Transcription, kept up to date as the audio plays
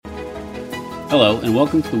Hello, and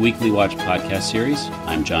welcome to the Weekly Watch podcast series.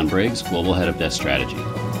 I'm John Briggs, Global Head of Desk Strategy.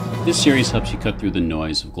 This series helps you cut through the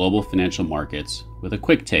noise of global financial markets with a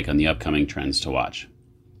quick take on the upcoming trends to watch.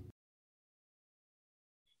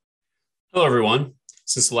 Hello, everyone.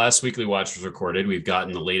 Since the last Weekly Watch was recorded, we've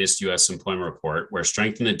gotten the latest U.S. employment report, where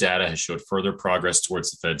strength in the data has showed further progress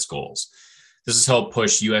towards the Fed's goals. This has helped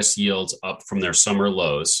push U.S. yields up from their summer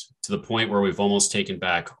lows to the point where we've almost taken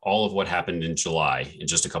back all of what happened in July in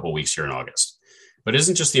just a couple of weeks here in August. But it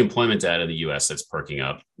isn't just the employment data in the U.S. that's perking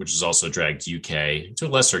up, which has also dragged UK, to a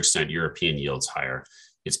lesser extent, European yields higher.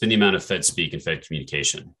 It's been the amount of Fed speak and Fed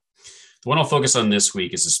communication. The one I'll focus on this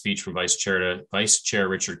week is a speech from Vice Chair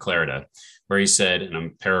Richard Clarida, where he said, and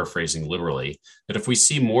I'm paraphrasing liberally, that if we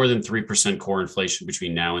see more than 3% core inflation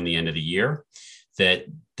between now and the end of the year, that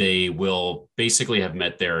they will basically have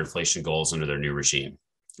met their inflation goals under their new regime.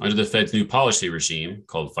 Under the Fed's new policy regime,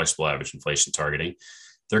 called flexible average inflation targeting,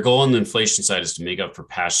 their goal on the inflation side is to make up for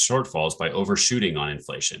past shortfalls by overshooting on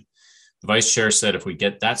inflation. The vice chair said if we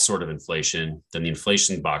get that sort of inflation, then the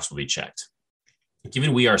inflation box will be checked.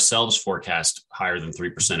 Given we ourselves forecast higher than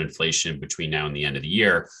 3% inflation between now and the end of the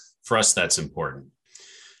year, for us, that's important.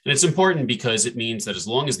 And it's important because it means that as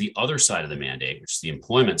long as the other side of the mandate, which is the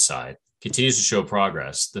employment side, continues to show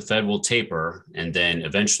progress, the Fed will taper and then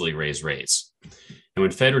eventually raise rates. And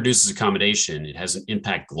when Fed reduces accommodation, it has an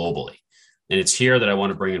impact globally. And it's here that I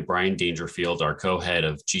want to bring in Brian Dangerfield, our co-head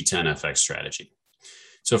of G10 FX strategy.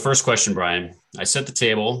 So first question, Brian, I set the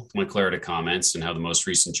table with Clarida comments and how the most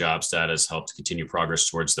recent jobs data has helped continue progress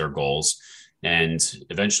towards their goals and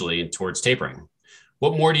eventually towards tapering.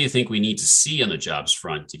 What more do you think we need to see on the jobs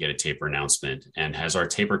front to get a taper announcement? And has our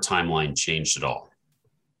taper timeline changed at all?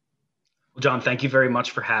 Well, John, thank you very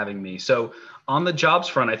much for having me. So on the jobs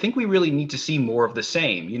front, I think we really need to see more of the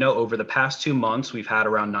same. You know, over the past 2 months, we've had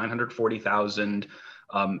around 940,000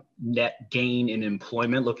 net gain in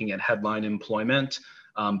employment, looking at headline employment.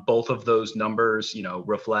 Both of those numbers,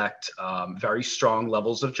 reflect very strong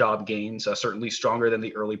levels of job gains, certainly stronger than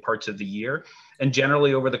the early parts of the year. And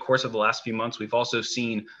generally over the course of the last few months, we've also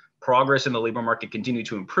seen progress in the labor market continue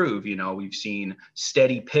to improve. We've seen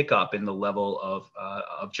steady pickup in the level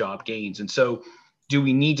of job gains. And so do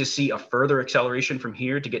we need to see a further acceleration from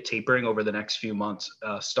here to get tapering over the next few months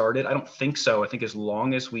started? I don't think so. I think as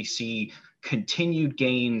long as we see continued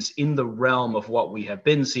gains in the realm of what we have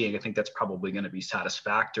been seeing, I think that's probably going to be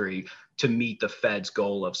satisfactory to meet the Fed's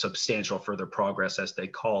goal of substantial further progress, as they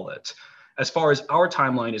call it. As far as our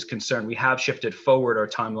timeline is concerned, we have shifted forward our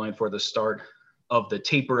timeline for the start of the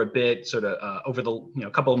taper a bit. Sort of over the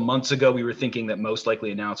a couple of months ago, we were thinking that most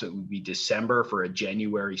likely announcement would be December for a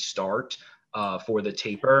January start for the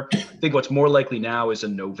taper. I think what's more likely now is a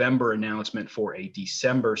November announcement for a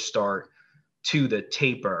December start to the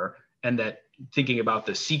taper. And that thinking about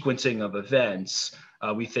the sequencing of events,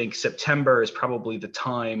 we think September is probably the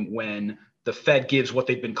time when the Fed gives what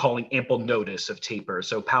they've been calling ample notice of taper.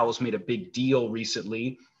 So Powell's made a big deal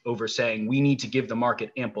recently over saying we need to give the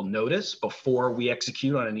market ample notice before we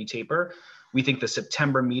execute on any taper. We think the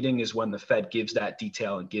September meeting is when the Fed gives that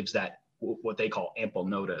detail and gives that what they call ample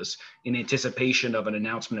notice in anticipation of an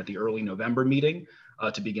announcement at the early November meeting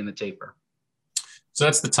to begin the taper. So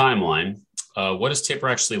that's the timeline. What does taper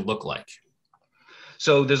actually look like?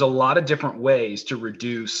 So there's a lot of different ways to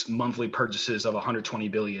reduce monthly purchases of 120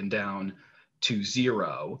 billion down to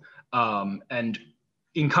zero. And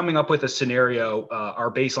in coming up with a scenario,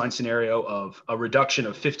 our baseline scenario of a reduction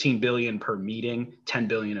of 15 billion per meeting, 10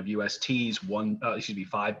 billion of USTs,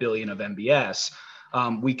 5 billion of MBS,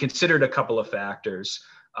 we considered a couple of factors,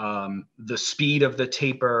 the speed of the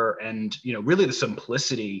taper and, really the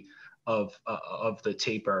simplicity of the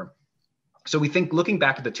taper. So we think looking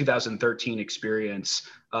back at the 2013 experience,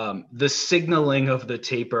 the signaling of the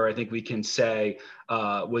taper, I think we can say,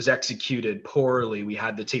 was executed poorly. We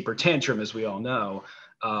had the taper tantrum, as we all know.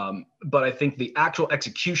 But I think the actual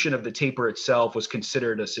execution of the taper itself was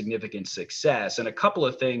considered a significant success. And a couple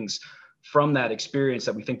of things from that experience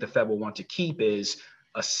that we think the Fed will want to keep is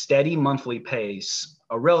a steady monthly pace,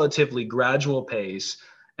 a relatively gradual pace,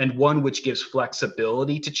 and one which gives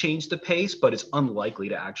flexibility to change the pace, but it's unlikely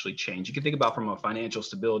to actually change. You can think about from a financial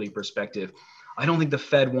stability perspective, I don't think the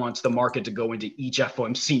Fed wants the market to go into each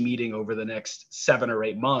FOMC meeting over the next 7 or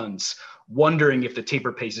 8 months, wondering if the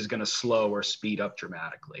taper pace is going to slow or speed up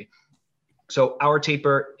dramatically. So our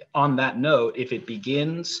taper, on that note, if it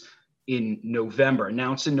begins in November,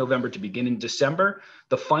 announced in November to begin in December,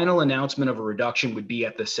 the final announcement of a reduction would be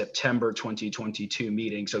at the September 2022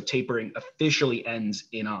 meeting. So tapering officially ends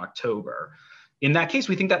in October. in that case,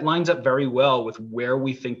 we think that lines up very well with where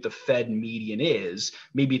we think the Fed median is,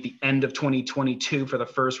 maybe at the end of 2022 for the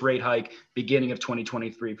first rate hike, beginning of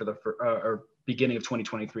 2023 for beginning of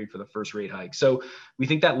 2023 for the first rate hike. So we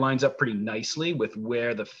think that lines up pretty nicely with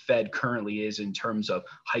where the Fed currently is in terms of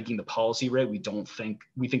hiking the policy rate.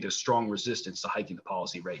 We think there's strong resistance to hiking the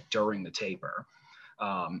policy rate during the taper.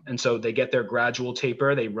 And so they get their gradual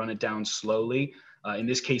taper, they run it down slowly. In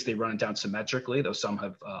this case, they run it down symmetrically, though some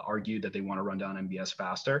have argued that they want to run down MBS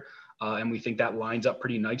faster. And we think that lines up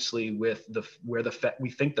pretty nicely with where the Fed,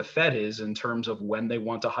 we think the Fed is in terms of when they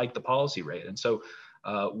want to hike the policy rate. And so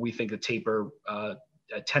we think the taper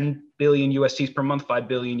at 10 billion USTs per month, 5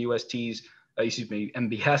 billion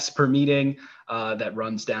MBS per meeting, that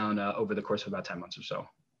runs down over the course of about 10 months or so.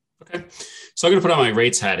 Okay. So I'm going to put on my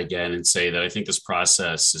rates hat again and say that I think this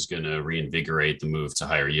process is going to reinvigorate the move to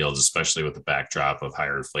higher yields, especially with the backdrop of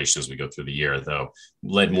higher inflation as we go through the year, though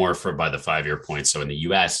led more by the 5-year point. So in the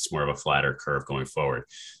US, it's more of a flatter curve going forward.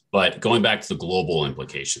 But going back to the global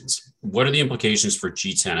implications, what are the implications for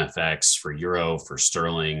G10FX, for euro, for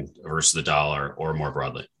sterling versus the dollar, or more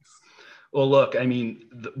broadly? Well, look, I mean,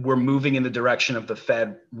 we're moving in the direction of the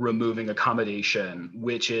Fed removing accommodation,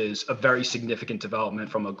 which is a very significant development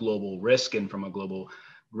from a global risk and from a global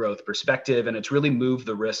growth perspective. And it's really moved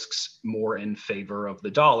the risks more in favor of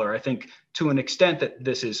the dollar. I think to an extent that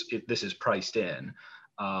this is priced in,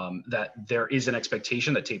 that there is an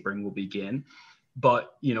expectation that tapering will begin.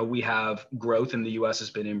 But, we have growth in the US has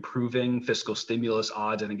been improving. Fiscal stimulus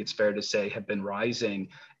odds, I think it's fair to say, have been rising.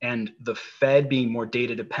 And the Fed being more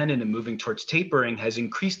data dependent and moving towards tapering has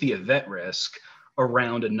increased the event risk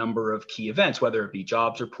around a number of key events, whether it be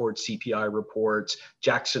jobs reports, CPI reports,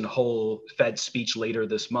 Jackson Hole Fed speech later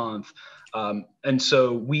this month. And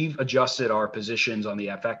so we've adjusted our positions on the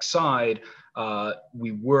FX side.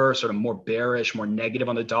 We were sort of more bearish, more negative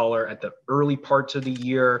on the dollar at the early parts of the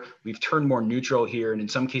year. We've turned more neutral here. And in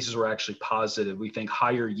some cases, we're actually positive. We think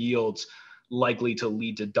higher yields likely to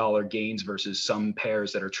lead to dollar gains versus some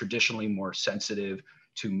pairs that are traditionally more sensitive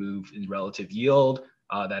to move in relative yield.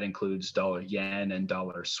 That includes dollar yen and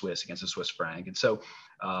dollar Swiss against the Swiss franc. And so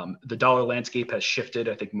the dollar landscape has shifted,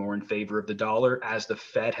 I think, more in favor of the dollar as the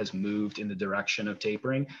Fed has moved in the direction of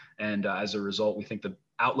tapering. And as a result, we think the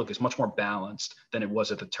outlook is much more balanced than it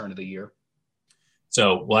was at the turn of the year.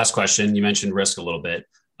 So last question, you mentioned risk a little bit.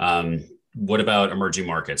 What about emerging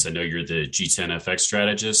markets? I know you're the G10FX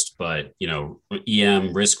strategist, but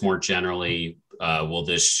EM risk more generally, will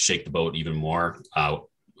this shake the boat even more?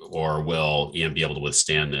 Or will EM be able to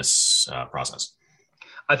withstand this process?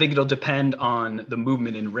 I think it'll depend on the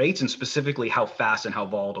movement in rates and specifically how fast and how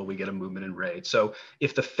volatile we get a movement in rates. So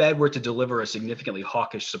if the Fed were to deliver a significantly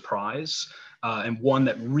hawkish surprise, and one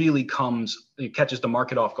that really catches the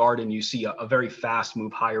market off guard and you see a very fast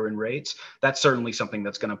move higher in rates, that's certainly something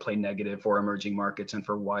that's going to play negative for emerging markets and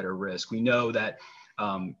for wider risk. We know that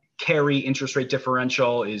carry interest rate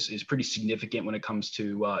differential is pretty significant when it comes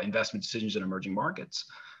to investment decisions in emerging markets.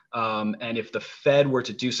 And if the Fed were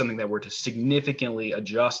to do something that were to significantly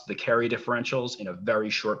adjust the carry differentials in a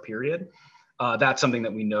very short period, that's something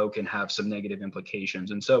that we know can have some negative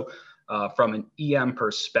implications. And so from an EM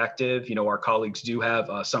perspective, our colleagues do have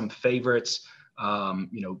some favorites.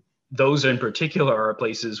 Those in particular are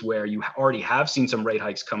places where you already have seen some rate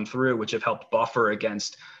hikes come through, which have helped buffer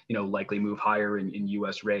against, likely move higher in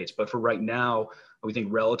US rates. But for right now, we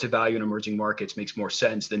think relative value in emerging markets makes more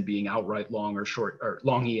sense than being outright long or short, or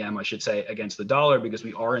long EM, I should say, against the dollar, because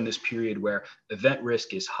we are in this period where event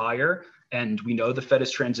risk is higher. And we know the Fed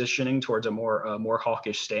is transitioning towards a more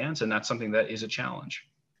hawkish stance. And that's something that is a challenge.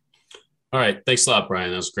 All right. Thanks a lot,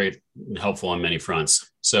 Brian. That was great and helpful on many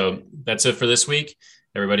fronts. So that's it for this week.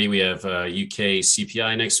 Everybody, we have UK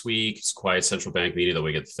CPI next week. It's quiet central bank meeting, though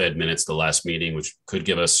we get the Fed minutes, the last meeting, which could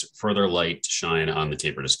give us further light to shine on the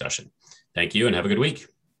taper discussion. Thank you and have a good week.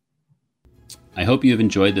 I hope you have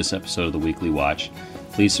enjoyed this episode of the Weekly Watch.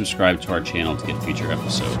 Please subscribe to our channel to get future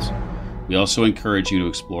episodes. We also encourage you to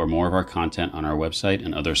explore more of our content on our website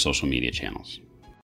and other social media channels.